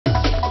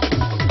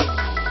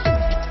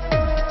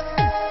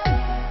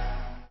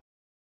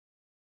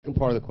second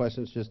part of the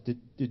question is just,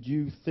 did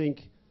you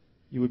think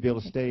you would be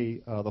able to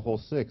stay the whole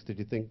sixth? Did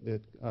you think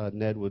that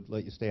Ned would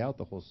let you stay out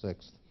the whole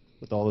sixth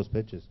with all those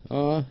pitches?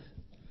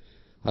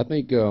 I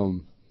think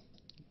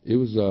it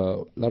was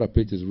a lot of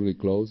pitches really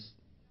close,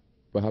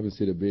 but I haven't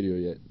seen the video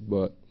yet.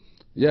 But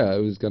yeah,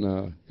 he was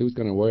gonna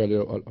worry a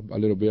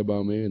little bit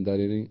about me in that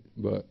inning.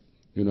 But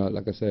you know,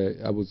 like I said,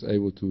 I was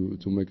able to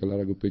make a lot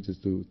of good pitches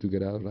to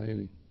get out of that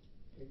inning.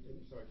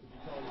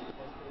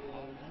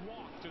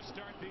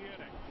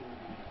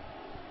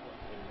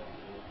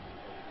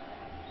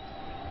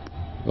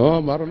 I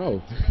don't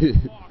know.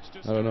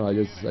 I don't know. I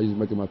just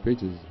making my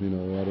pitches. You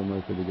know, I don't know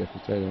if they get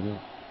frustrated or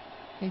not.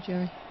 Hey,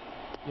 Jerry.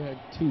 Yeah,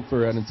 two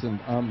for Edinson.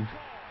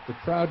 The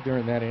crowd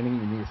during that inning,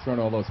 when you were throwing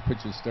all those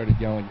pitches, started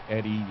yelling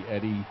Eddie,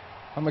 Eddie.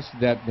 How much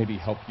did that maybe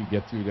help you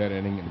get through that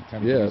inning and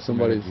kind of? Yeah,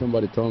 somebody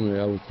told me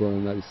I was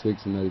throwing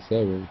 96 and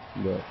 97,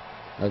 but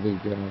I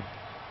think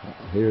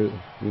hearing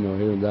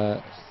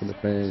that from the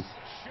fans,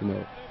 you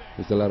know,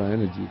 it's a lot of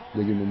energy.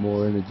 They give me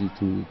more energy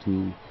to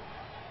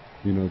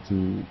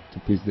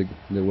pitch the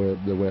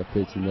way I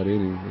pitched in that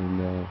inning,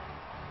 and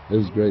it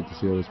was great to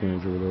see all those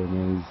fans over there,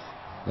 man.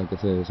 Like I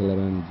said, it's a lot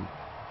of energy.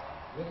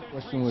 The other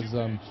question was,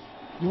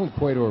 you and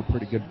Cueto are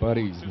pretty good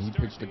buddies, and he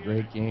pitched a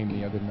great game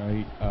the other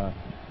night.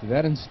 Did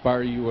that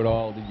inspire you at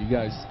all? Did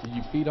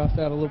you feed off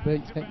that a little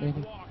bit, you think,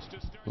 maybe?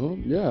 Well,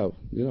 yeah,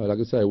 you know, like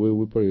I said,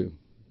 we're pretty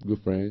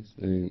good friends,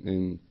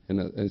 and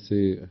I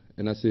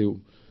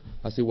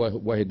see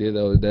what he did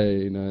the other day.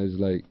 You know, it's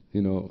like,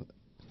 you know,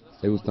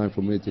 it was time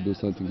for me to do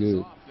something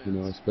good. You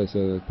know,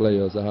 especially the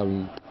playoffs.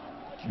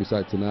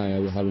 Besides tonight, I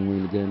haven't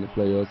won the game in the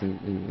playoffs,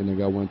 and I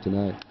got one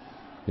tonight.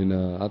 And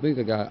I think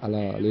I got a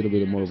little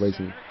bit of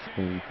motivation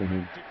from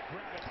him.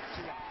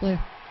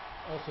 Blair.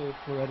 Also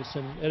for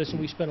Edison,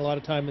 we spent a lot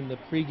of time in the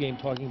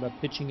pregame talking about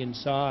pitching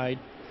inside.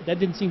 That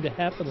didn't seem to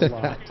happen a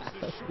lot.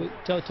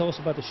 Tell us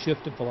about the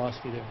shift in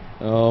philosophy there.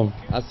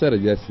 I said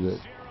it yesterday.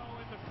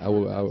 I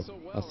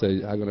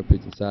said I'm gonna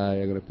pitch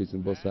inside. I'm gonna pitch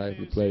on both sides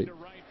of the plate.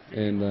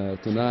 And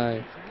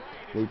tonight,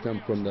 we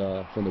come from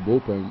the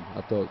bullpen.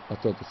 I thought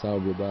to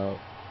Salvi about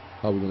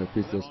how we're gonna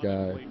pitch those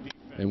guys,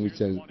 and we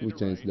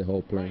changed the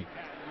whole plan.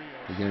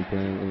 The game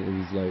plan, and it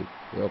was like,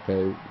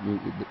 okay,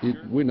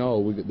 we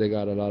know they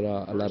got a lot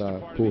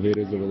of pull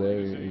hitters over there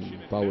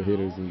and power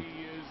hitters,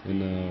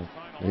 and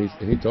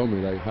he told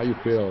me like, how you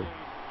feel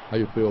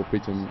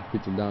pitching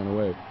down the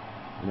way,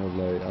 and I was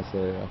like, I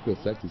said I feel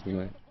sexy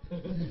tonight,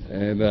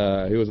 and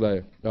he was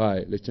like, all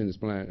right, let's change this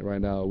plan right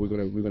now. We're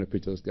gonna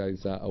pitch those guys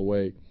inside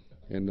away,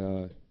 and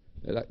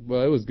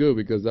well, it was good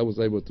because I was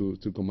able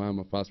to command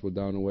my fastball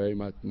down the way.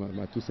 My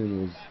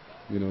two-seamer was,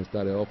 you know,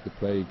 started off the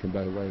plate, came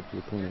back right to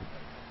the corner.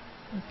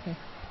 Okay,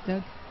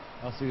 Doug.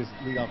 ALCS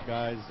leadoff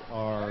guys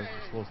are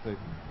supposed to,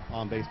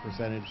 on-base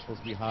percentage,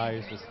 supposed to be high,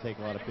 you're supposed to take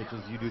a lot of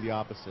pitches. You do the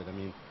opposite. I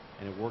mean,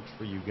 and it works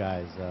for you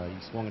guys. You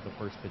swung at the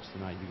first pitch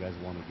tonight. You guys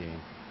won the game.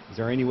 Is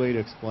there any way to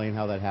explain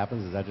how that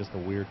happens? Is that just a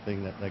weird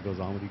thing that goes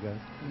on with you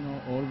guys? You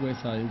know, always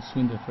I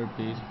swing the first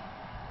pitch.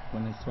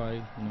 When I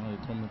strike, you know,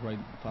 they throw me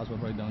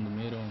fastball right down the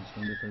middle and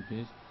swing the first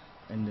pitch.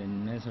 And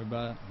then next at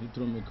bat, he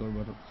threw me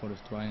curve for a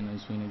strike and I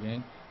swing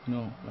again. You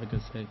know, like I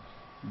said,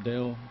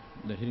 Dale,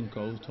 the hitting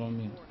coach, told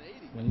me,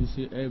 when you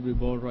see every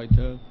ball right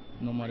there,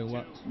 no matter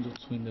what,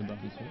 just swing the bat.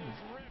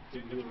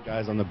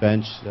 Guys on the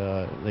bench,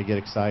 they get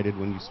excited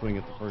when you swing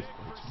at the first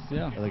pitch.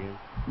 Yeah,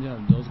 yeah.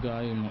 Those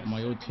guys,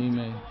 my old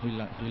teammate, he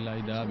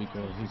like that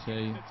because he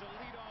say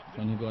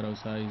when he got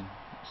outside,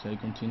 say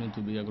continue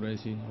to be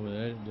aggressive over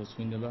there, just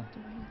swing the bat.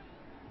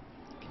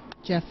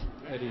 Jeff.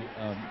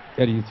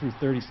 Eddie, you threw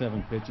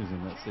 37 pitches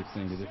in that sixth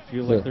inning. Did it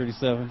feel like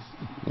 37?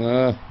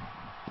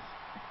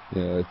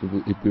 Yeah,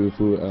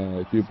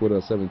 if you put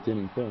a 17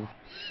 in front.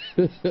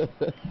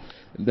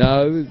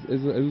 No,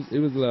 it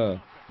was a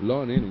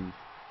long inning,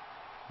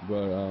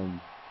 but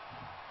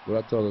what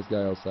I told this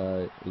guy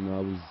outside, you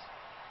know,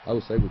 I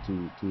was able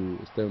to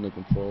stay under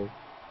control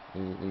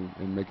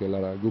and make a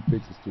lot of good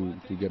pitches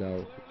to get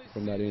out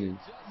from that inning.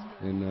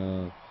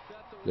 And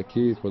the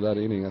key for that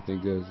inning, I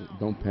think, is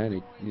don't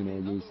panic. You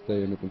know, just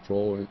stay under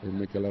control and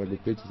make a lot of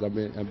good pitches. I've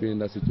been in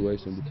that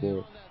situation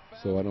before,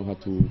 so I don't have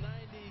to.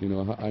 You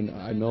know,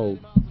 I know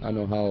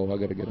how I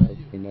got to get out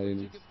from that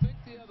inning.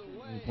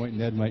 Any point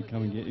Ned might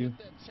come and get you?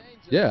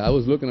 Yeah, I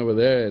was looking over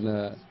there, and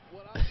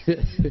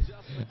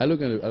I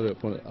looked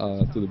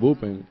to the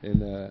bullpen,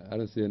 and I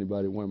didn't see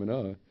anybody warming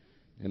up.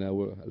 And I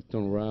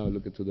turned around,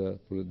 looking to the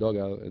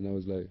dugout, and I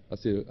was like, I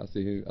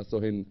saw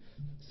him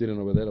sitting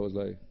over there. I was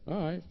like,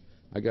 all right,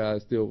 I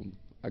guess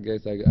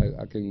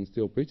I can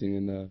still pitching,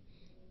 and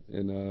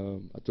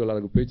I threw a lot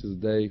of good pitches.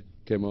 They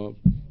came up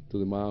to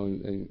the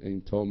mound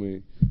and told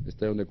me to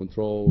stay under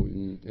control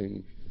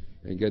and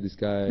get this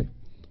guy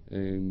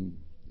and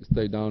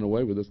stay down the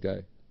way with this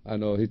guy. I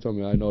know he told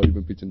me you've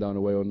been pitching down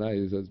the way all night.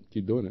 He says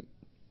keep doing it.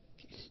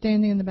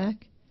 Standing in the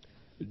back.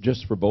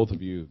 Just for both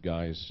of you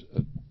guys,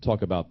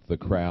 talk about the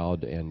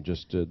crowd and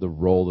just the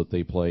role that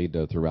they played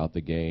throughout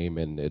the game,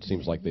 and it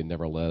seems like they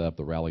never let up.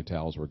 The rally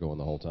towels were going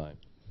the whole time.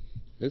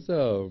 It's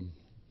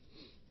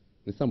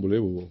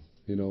unbelievable.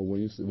 You know,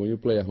 when you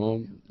play at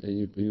home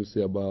and you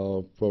see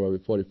about probably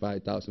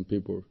 45,000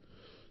 people,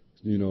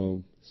 you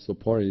know,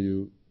 supporting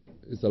you,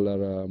 it's a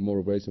lot of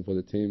motivation for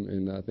the team,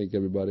 and I think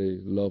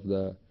everybody love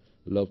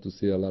to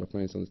see a lot of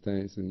fans on the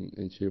stands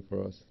and cheer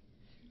for us.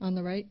 On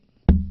the right.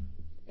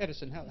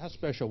 Edison, how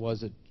special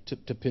was it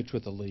to pitch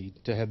with a lead,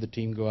 to have the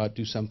team go out,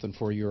 do something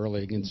for you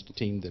early against a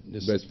team that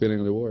is... Best feeling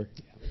in the world.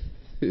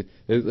 Yeah.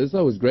 It's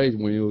always great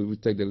when you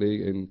take the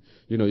lead and,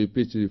 you know, you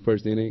pitch your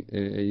first inning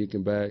and you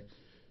come back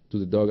to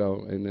the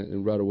dugout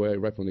and right away,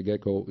 right from the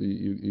get-go,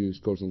 you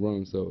score some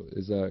runs. So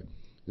it's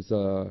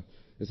a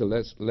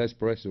less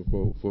pressure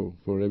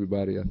for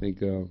everybody. I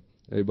think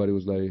everybody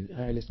was like,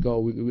 hey, let's go,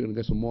 we're going to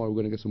get some more,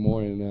 and it's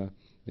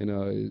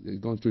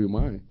going through your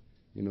mind.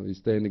 You know, you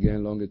stay in the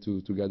game longer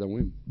to get that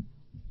win.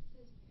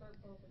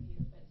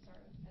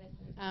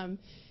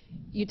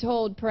 You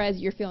told Perez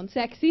you're feeling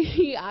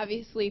sexy.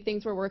 Obviously,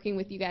 things were working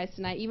with you guys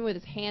tonight. Even with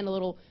his hand a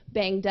little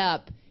banged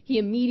up, he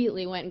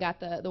immediately went and got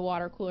the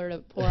water cooler to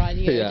pour on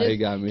you. Yeah, he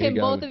got me. Can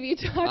both of you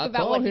talk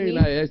about what I told he him, means?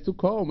 like, it's too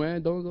cold,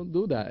 man. Don't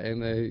do that.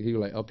 And he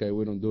was like, okay,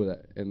 we don't do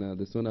that. And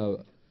the sooner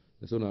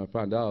I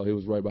found out, he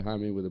was right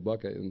behind me with a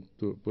bucket and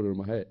put it on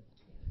my head.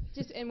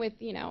 Just and with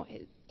his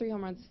 3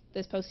 home runs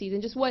this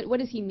postseason, just what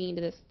does he mean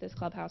to this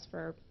clubhouse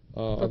for I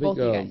both think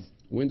of you guys?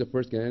 win the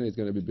first game is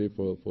going to be big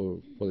for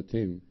the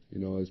team. You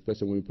know,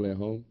 especially when we play at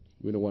home.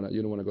 You don't want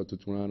to go to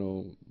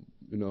Toronto,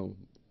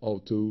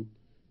 0-2.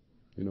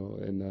 You know,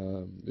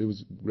 and it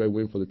was a great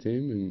win for the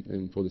team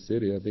and for the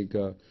city. I think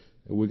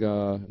we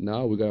got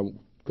a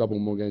couple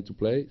more games to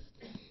play,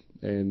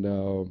 and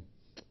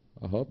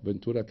I hope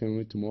Ventura can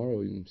win tomorrow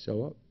and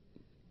show up.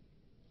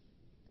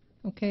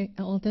 Okay,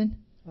 Alden.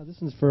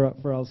 This is for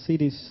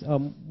Alcides.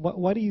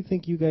 Why do you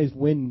think you guys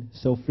win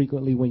so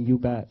frequently when you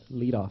bat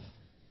leadoff?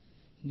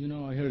 You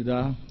know, I heard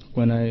that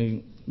when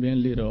I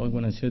been little,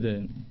 when I swing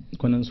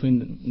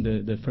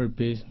the first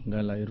pitch,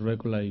 got like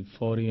record like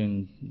 40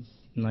 and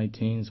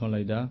 19, something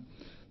like that.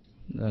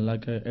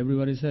 Like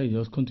everybody say,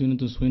 just continue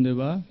to swing the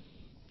bat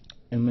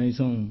and make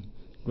some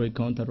great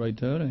contact right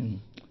there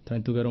and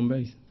trying to get on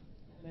base.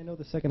 I know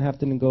the second half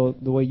didn't go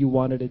the way you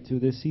wanted it to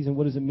this season.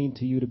 What does it mean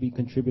to you to be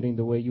contributing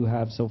the way you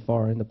have so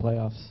far in the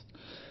playoffs?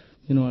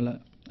 You know,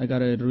 I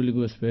got a really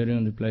good experience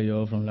in the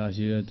playoff from last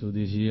year to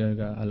this year. I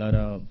got a lot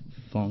of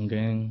fun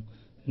game,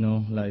 you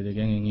know, like the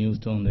game in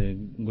Houston,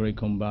 the great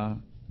combat,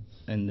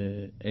 and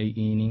the 8th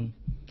inning.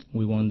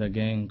 We won the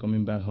game,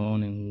 coming back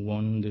home and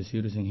won the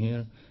series in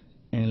here.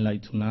 And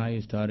like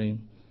tonight,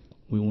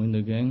 we win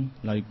the game.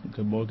 Like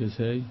Volquez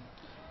say,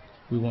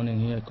 we won in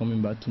here,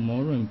 coming back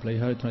tomorrow and play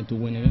hard, trying to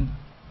win again.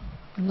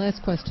 And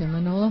last question,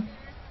 Manolo.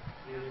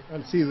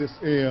 I'll see this.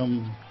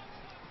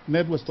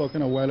 Ned was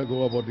talking a while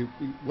ago about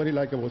what he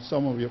liked about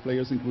some of your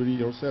players, including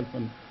yourself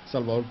and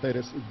Salvador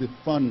Perez, the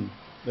fun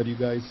that you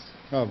guys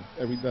have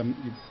every time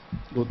you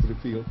go to the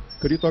field.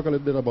 Could you talk a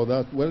little bit about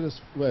that?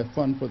 Where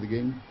fun for the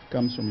game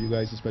comes from you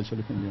guys,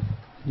 especially from you?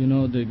 You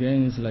know, the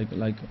game is like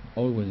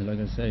always, like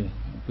I say,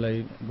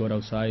 go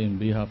outside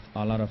and have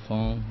a lot of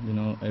fun. You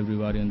know,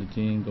 everybody on the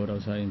team go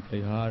outside and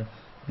play hard.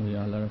 We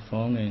have a lot of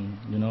fun, and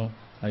you know,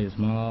 I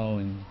smile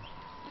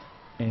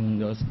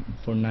and just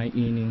for 9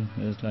 innings,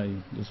 it's like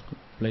just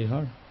play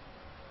hard.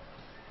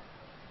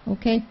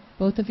 Okay,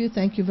 both of you,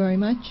 thank you very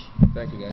much. Thank you, guys.